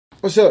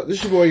What's up?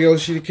 This your boy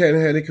Yoshi, the cat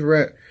and the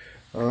rat.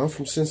 I'm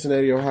from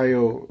Cincinnati,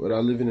 Ohio, but I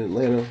live in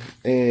Atlanta.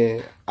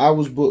 And I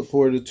was booked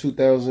for the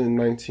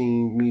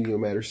 2019 Media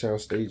Matter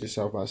Soundstage at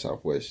South by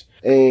Southwest.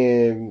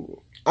 And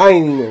I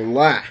ain't even gonna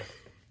lie.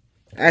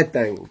 That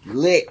thing was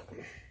lit.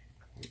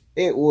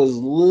 It was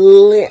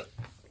lit.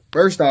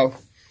 First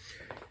off,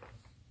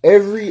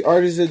 every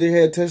artist that they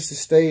had touched the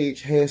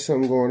stage had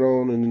something going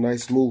on and a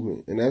nice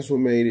movement. And that's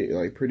what made it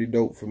like pretty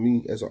dope for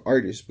me as an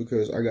artist,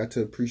 because I got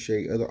to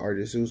appreciate other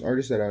artists. It was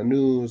artists that I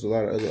knew. It was a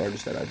lot of other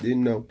artists that I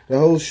didn't know. The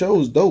whole show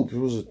was dope. It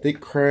was a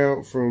thick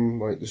crowd from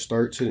like the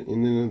start to the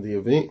ending of the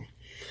event.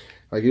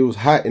 Like it was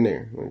hot in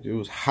there. Like it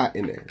was hot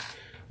in there.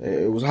 And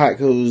it was hot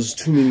because it was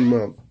too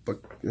many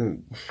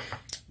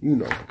you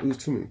know, it was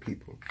too many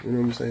people. You know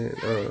what I'm saying?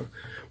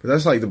 But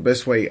that's like the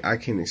best way I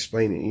can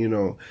explain it. You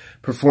know,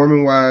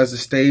 performing wise, the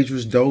stage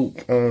was dope.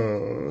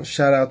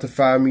 Shout out to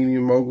 5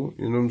 Medium Mogul.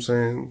 You know what I'm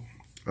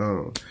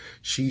saying?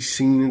 She's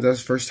seen it. That's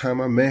the first time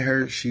I met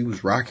her. She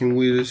was rocking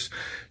with us.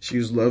 She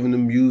was loving the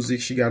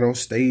music. She got on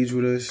stage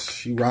with us.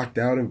 She rocked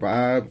out and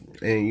vibed.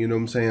 And you know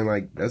what I'm saying?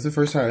 Like, that's the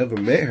first time I ever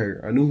met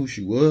her. I knew who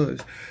she was,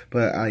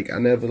 but like, I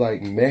never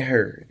like met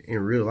her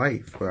in real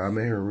life. But I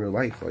met her in real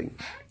life. Like,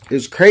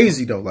 it's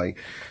crazy though. Like,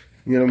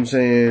 you know what I'm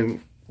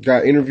saying?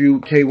 Got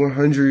interviewed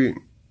K100.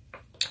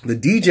 The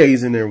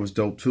DJs in there was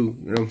dope too.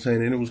 You know what I'm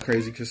saying? And it was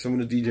crazy because some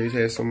of the DJs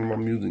had some of my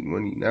music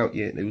wasn't out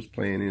yet. They was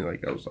playing it.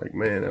 Like, I was like,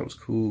 man, that was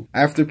cool.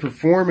 After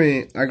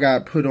performing, I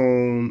got put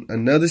on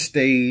another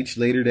stage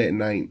later that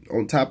night.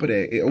 On top of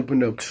that, it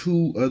opened up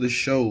 2 other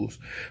shows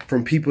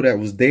from people that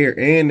was there,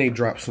 and they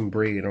dropped some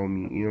bread on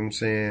me. You know what I'm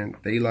saying?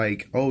 They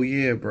like, oh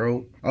yeah,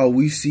 bro. Oh,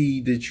 we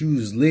see that you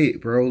was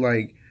lit, bro.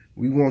 Like,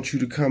 we want you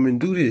to come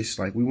and do this.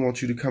 Like, we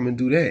want you to come and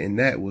do that. And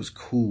that was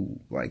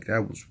cool. Like,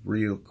 that was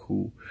real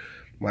cool.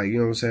 Like, you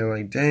know what I'm saying?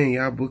 Like, dang,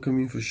 y'all booking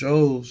me for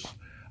shows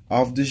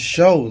off this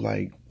show.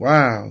 Like,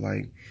 wow.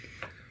 Like,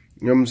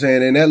 you know what I'm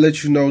saying? And that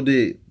lets you know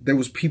that there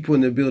was people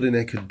in the building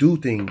that could do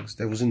things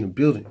that was in the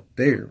building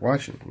there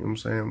watching. You know what I'm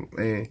saying?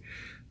 And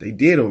they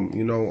did them.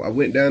 You know, I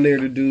went down there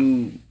to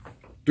do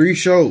 3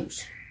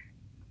 shows.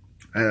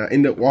 And I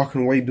ended up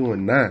walking away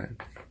doing 9.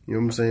 You know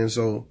what I'm saying?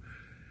 So,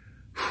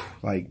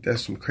 like,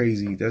 that's some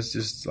crazy, that's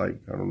just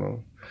like, I don't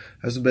know.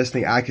 That's the best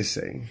thing I could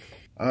say.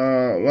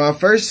 When I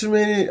first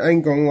submitted, I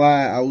ain't gonna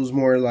lie, I was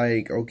more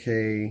like,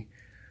 okay,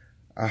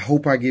 I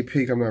hope I get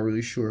picked. I'm not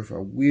really sure if I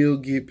will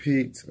get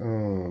picked,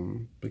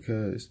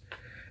 because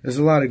there's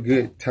a lot of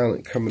good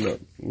talent coming up.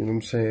 You know what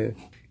I'm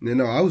saying? You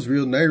know, I was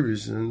real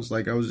nervous, and it's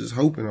like I was just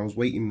hoping. I was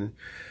waiting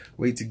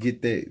to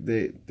get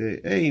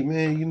that, hey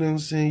man, you know what I'm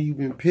saying, you've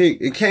been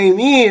picked. It came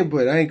in,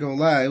 but I ain't gonna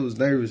lie, it was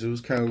nervous. It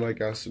was kind of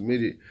like I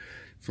submitted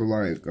for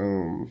like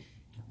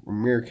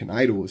American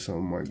Idol or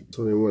something like.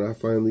 So then when I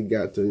finally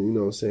got the, you know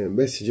what I'm saying,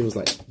 message, it was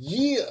like,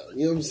 yeah,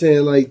 you know what I'm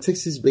saying, like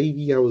Texas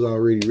baby, I was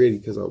already ready,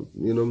 because I,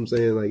 you know what I'm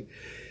saying, like,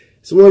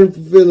 it's a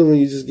wonderful feeling when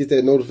you just get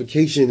that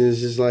notification and it's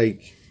just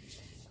like,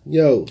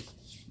 yo,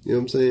 you know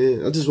what I'm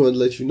saying, I just wanted to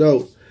let you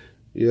know,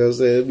 you know what I'm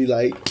saying, it'd be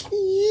like,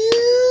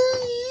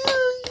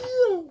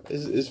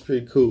 it's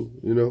pretty cool,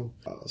 you know.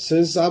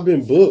 Since I've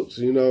been booked,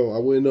 you know, I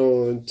went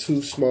on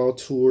 2 small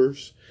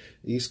tours,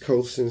 East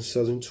Coast and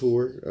Southern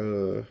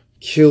tour.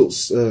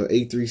 Kilt's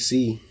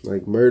A3C,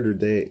 like, murdered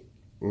that.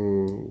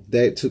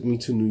 That took me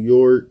to New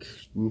York,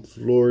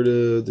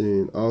 Florida,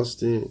 then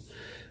Austin.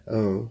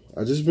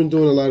 I just been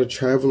doing a lot of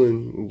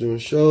traveling. I'm doing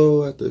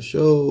show after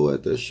show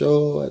after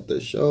show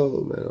after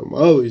show, man. I'm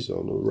always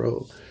on the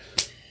road.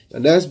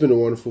 And that's been a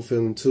wonderful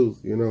feeling too,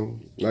 you know.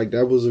 Like,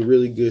 that was a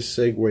really good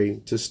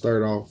segue to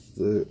start off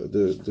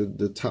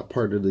the top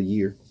part of the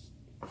year.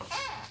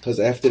 Because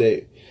after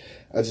that,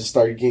 I just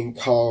started getting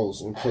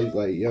calls and plays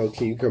like, yo,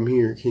 can you come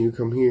here? Can you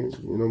come here?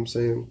 You know what I'm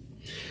saying?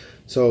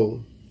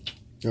 So,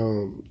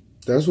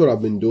 that's what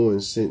I've been doing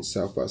since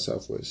South by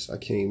Southwest. I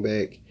came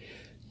back,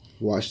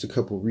 watched a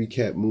couple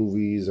recap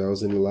movies. I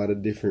was in a lot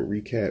of different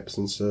recaps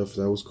and stuff.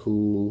 That was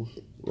cool.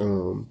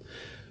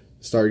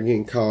 Started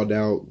getting called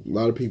out. A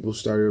lot of people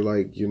started,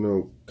 like, you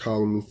know,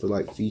 calling me for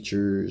like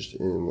features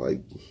and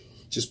like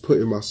just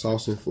putting my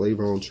sauce and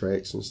flavor on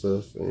tracks and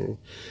stuff. And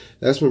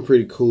that's been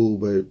pretty cool,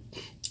 but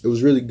it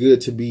was really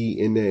good to be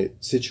in that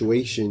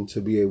situation,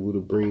 to be able to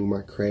bring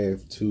my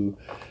craft to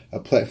a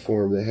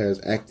platform that has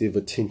active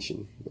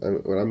attention.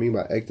 What I mean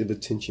by active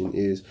attention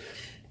is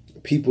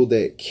people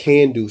that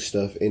can do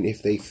stuff, and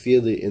if they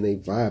feel it and they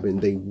vibe, and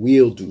they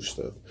will do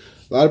stuff.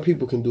 A lot of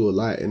people can do a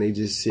lot and they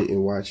just sit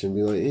and watch and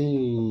be like,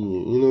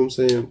 you know what I'm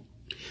saying?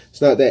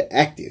 It's not that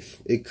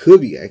active. It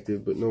could be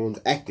active, but no one's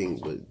acting.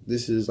 But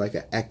this is like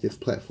an active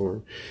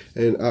platform,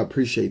 and I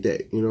appreciate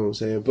that. You know what I'm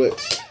saying? But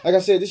like I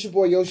said, this your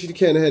boy Yoshi, the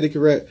cat and the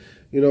rat.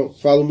 You know,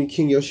 follow me,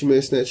 King Yoshi Man,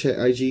 Snapchat,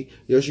 IG,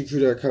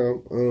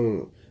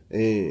 YoshiCrew.com.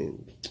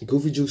 And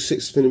Goofy Juice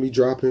 6 finna be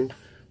dropping,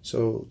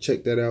 so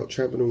check that out.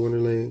 Trapping in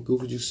Wonderland,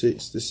 Goofy Juice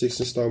 6, the 6th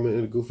installment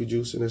of the Goofy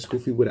Juice, and that's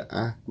Goofy with an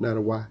I, not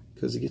a Y,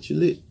 because it gets you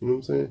lit. You know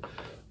what I'm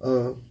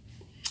saying?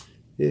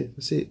 Yeah,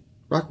 that's it.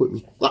 Rock with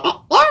me. Yeah,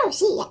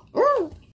 see ya.